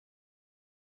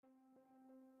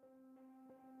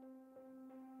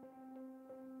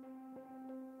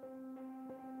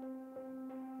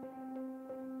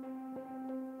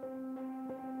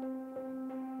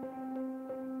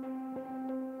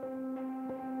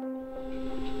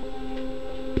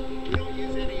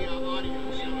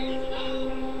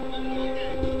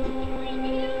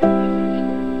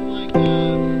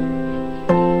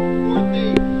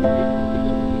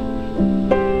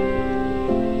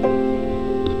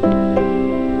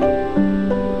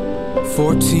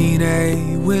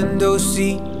14A window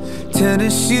seat,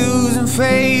 tennis shoes and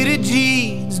faded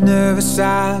jeans. Nervous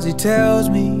as he tells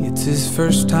me it's his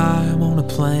first time on a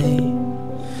plane.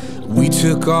 We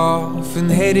took off and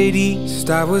headed east.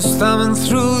 I was thumbing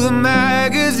through the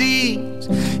magazines.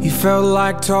 He felt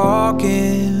like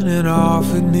talking and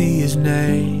offered me his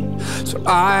name. So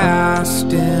I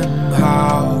asked him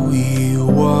how he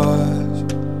was,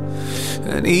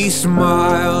 and he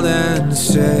smiled and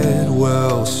said,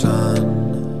 well,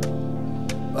 son,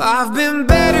 I've been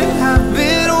better, I've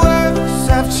been worse.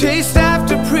 I've chased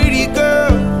after pretty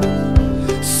girls,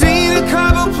 seen a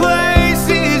couple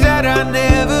places that I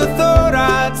never thought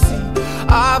I'd see.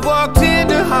 I've walked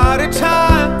into harder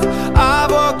times,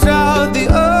 I've walked out the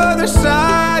other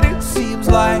side. It seems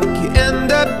like you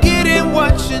end up getting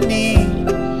what you need.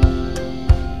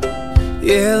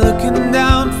 Yeah, looking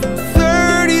down from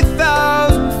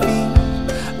 30,000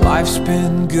 feet, life's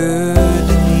been good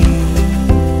to me.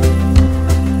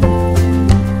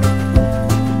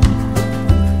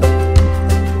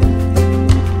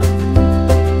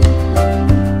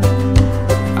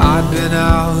 I'd been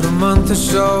out a month or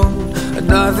so,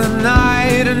 another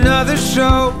night, another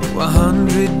show.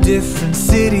 100 different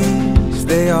cities,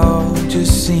 they all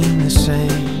just seem the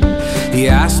same. He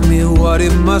asked me what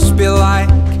it must be like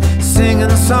singing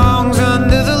songs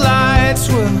under the lights.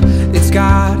 Well, it's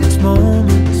got its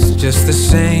moments, just the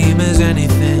same as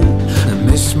anything. I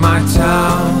miss my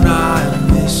town, I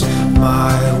miss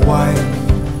my wife,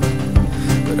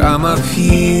 but I'm up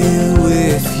here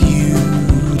with you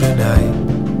tonight.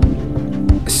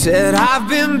 I said I've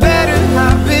been better,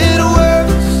 I've been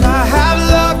worse. I have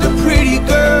loved a pretty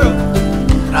girl,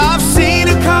 I've seen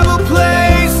a couple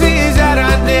places that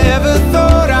I never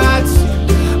thought I'd see.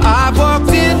 I've walked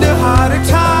into harder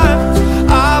times,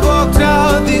 I've walked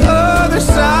out the other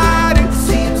side. It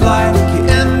seems like you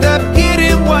end up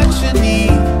getting what you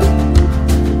need.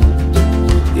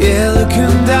 Yeah,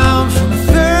 looking down from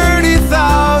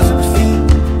 30,000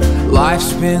 feet,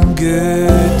 life's been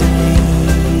good to me.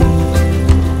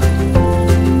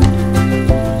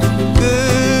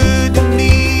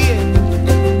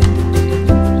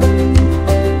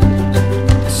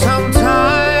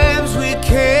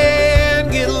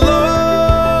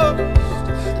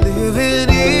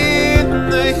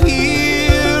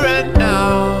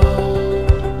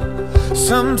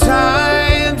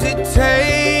 Sometimes it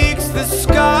takes the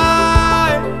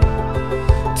sky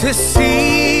to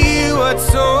see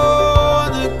what's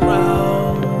on the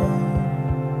ground.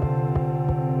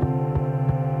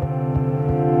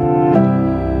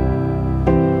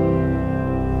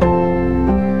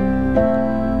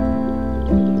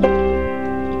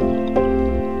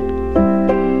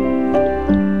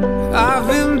 I've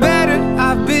been better,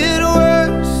 I've been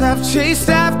worse. I've chased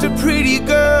after pretty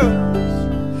girls,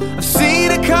 I've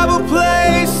seen a couple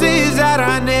places that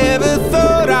I never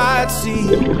thought I'd see.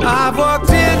 I've walked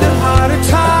into harder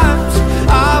times,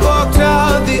 I've walked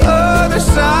out the other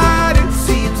side. It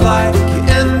seems like you